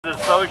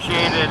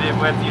associated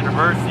with the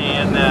university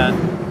in that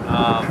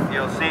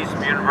you'll see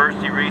some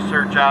university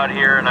research out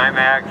here, and I'm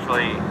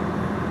actually,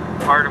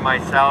 part of my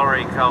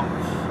salary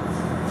comes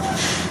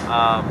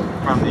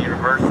from the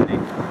university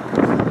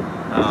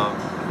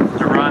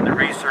to run the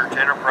research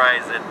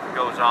enterprise that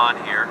goes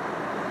on here.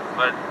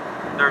 But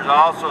there's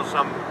also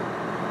some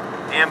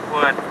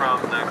input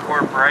from the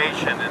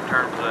corporation in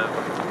terms of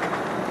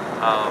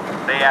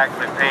they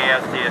actually pay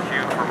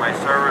SDSU for my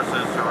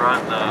services to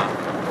run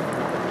the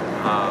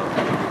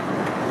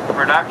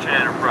production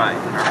enterprise.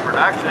 And our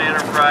production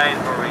enterprise,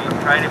 where we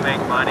try to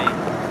make money,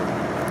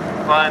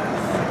 funds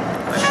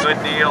a good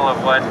deal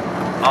of what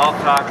I'll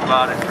talk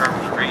about in terms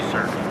of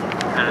research,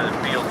 kind of the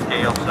field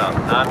scale stuff,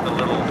 not the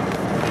little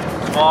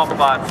small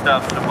plot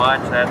stuff so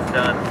much. That's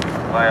done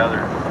by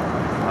other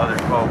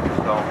folks.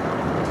 So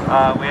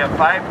we have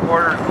 5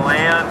 quarters of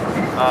land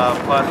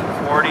plus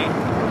 40.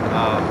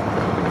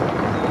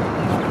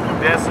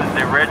 This is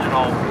the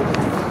original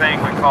thing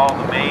we call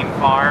the main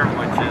farm,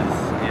 which is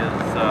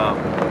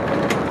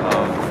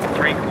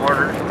 3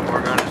 quarters.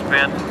 We're going to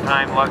spend some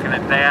time looking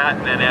at that,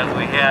 and then as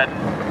we head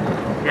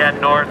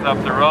north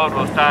up the road,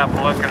 we'll stop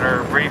and look at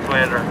briefly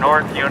at our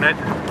north unit.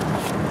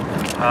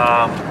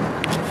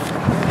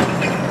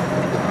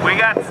 We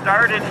got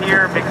started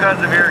here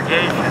because of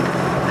irrigation,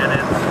 and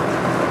it's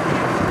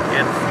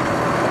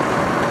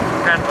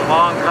kind of a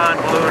long,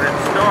 convoluted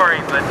story,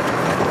 but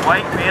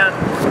white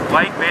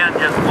men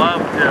just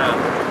love to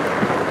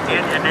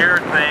engineer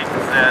things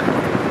that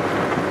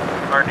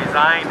are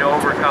designed to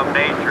overcome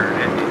nature.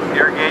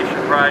 Irrigation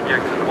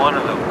projects is one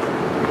of them.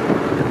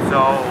 And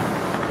so,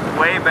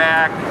 way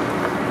back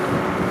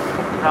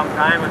some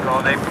time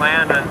ago, they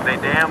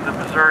dammed the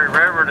Missouri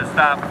River to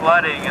stop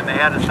flooding, and they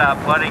had to stop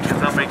flooding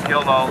because somebody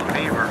killed all the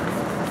beaver,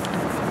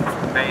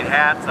 made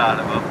hats out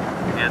of them,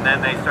 and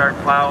then they started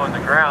plowing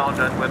the ground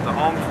with the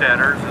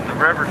homesteaders, and the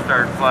river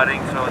started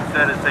flooding. So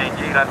instead of saying,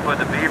 gee, let's put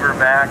the beaver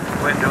back and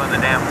quit doing the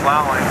damn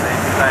plowing, they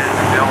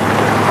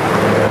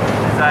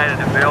decided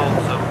to build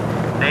some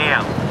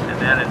dams. And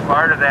then as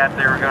part of that,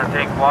 they were going to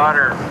take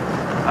water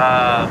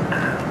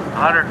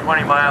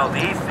 120 miles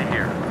east of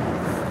here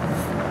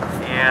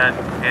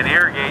and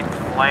irrigate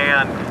some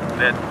land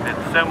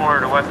that's similar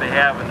to what they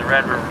have in the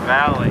Red River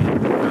Valley.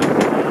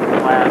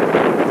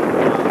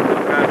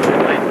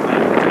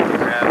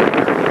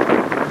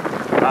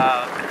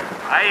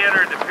 I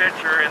entered the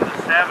picture in the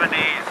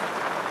 70s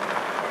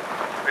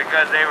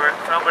because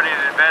somebody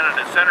had invented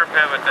a center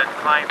pivot that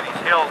climbed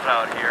these hills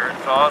out here, and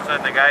so all of a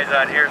sudden the guys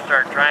out here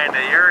start trying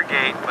to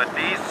irrigate. But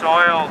these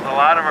soils, a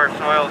lot of our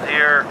soils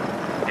here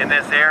in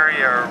this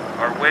area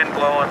are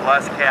wind-blowing,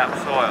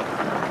 lust-capped soil.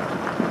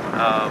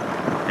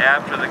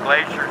 After the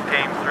glaciers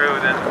came through,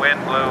 then the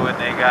wind blew and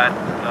they got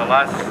a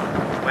less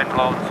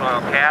wind-blown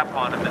soil cap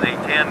on them, and they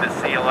tend to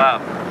seal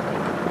up,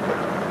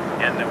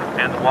 and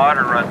the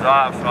water runs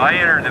off. So I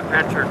entered the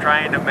picture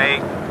trying to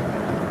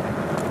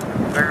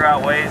figure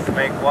out ways to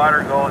make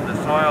water go in the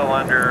soil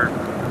under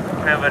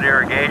pivot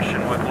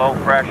irrigation with low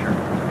pressure.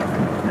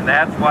 And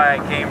that's why I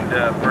came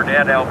to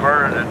Burnett,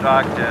 Alberta to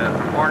talk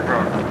to corn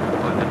growers,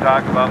 was to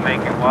talk about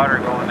making water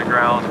go in the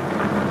ground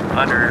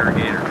under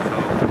irrigators. So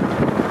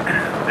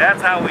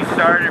that's how we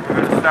started. We're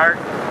going to start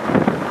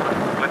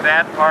with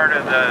that part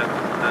of the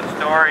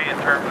story in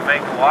terms of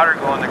making water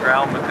go in the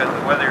ground, because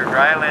whether you're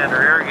dry land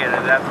or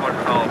irrigated, that's what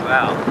it's all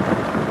about.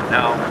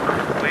 Now,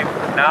 we've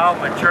now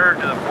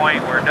matured to the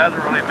point where it doesn't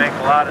really make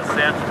a lot of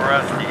sense for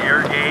us to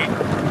irrigate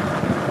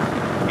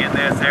in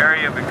this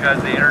area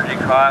because the energy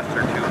costs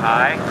are too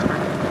high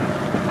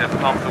to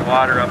pump the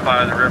water up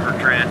out of the river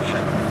trench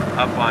and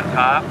up on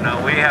top.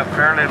 Now, we have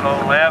fairly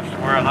low lifts.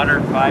 We're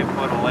 105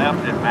 foot of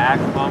lift at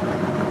maximum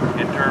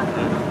in terms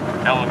of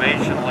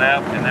elevation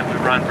lift, and then we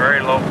run very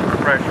low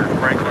pressure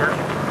sprinklers.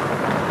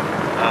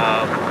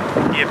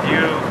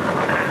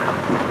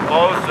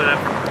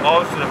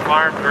 Most of the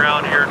farms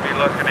around here would be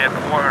looking at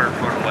 400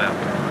 foot of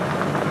lift.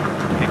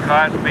 It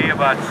costs me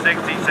about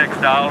 $66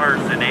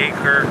 an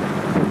acre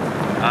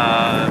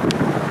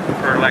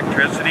for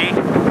electricity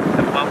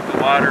to pump the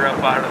water up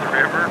out of the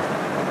river,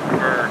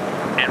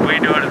 and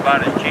we do it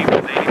about as cheap as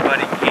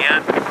anybody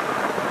can.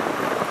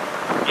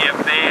 If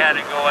they had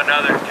to go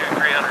another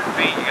 200-300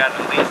 feet, you got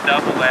to at least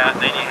double that,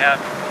 and then you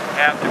have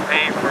to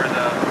pay for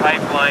the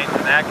pipelines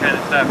and that kind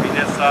of stuff. You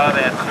just saw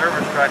that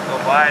service truck go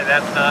by.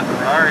 That's not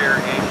for our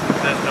irrigation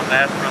system.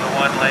 That's for the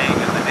one laying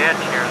in the ditch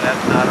here.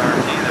 That's not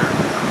ours either.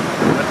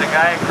 But the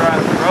guy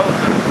across the road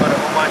is going to put a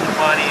whole bunch of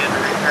money into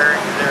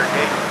repairing his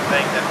irrigation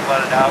thing that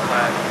flooded out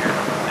last year,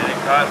 and it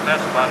cost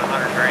us about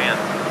 $100 grand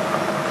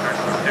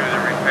to do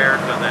the repairs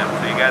on them.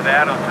 So you got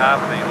that on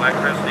top of the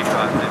electricity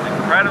costs. It's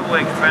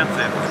incredibly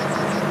expensive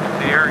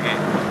to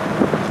irrigate.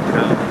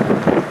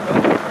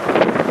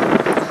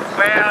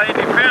 Well, it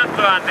depends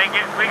on,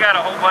 we got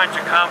a whole bunch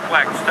of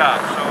complex stuff,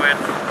 so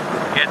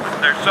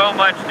there's so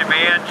much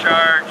demand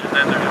charge, and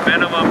then there's a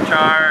minimum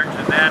charge,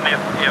 and then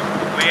if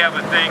we have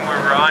a thing where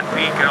we're on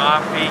peak and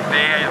off peak,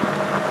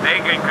 they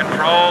can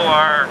control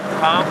our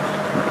pumps,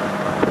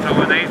 so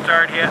when they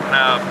start hitting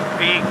a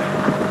peak,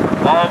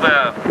 all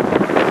the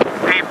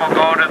people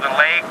go to the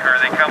lake or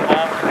they come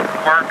home from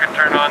work and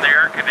turn on the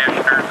air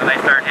conditioners and they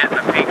start hitting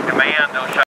the peak demand, they'll shut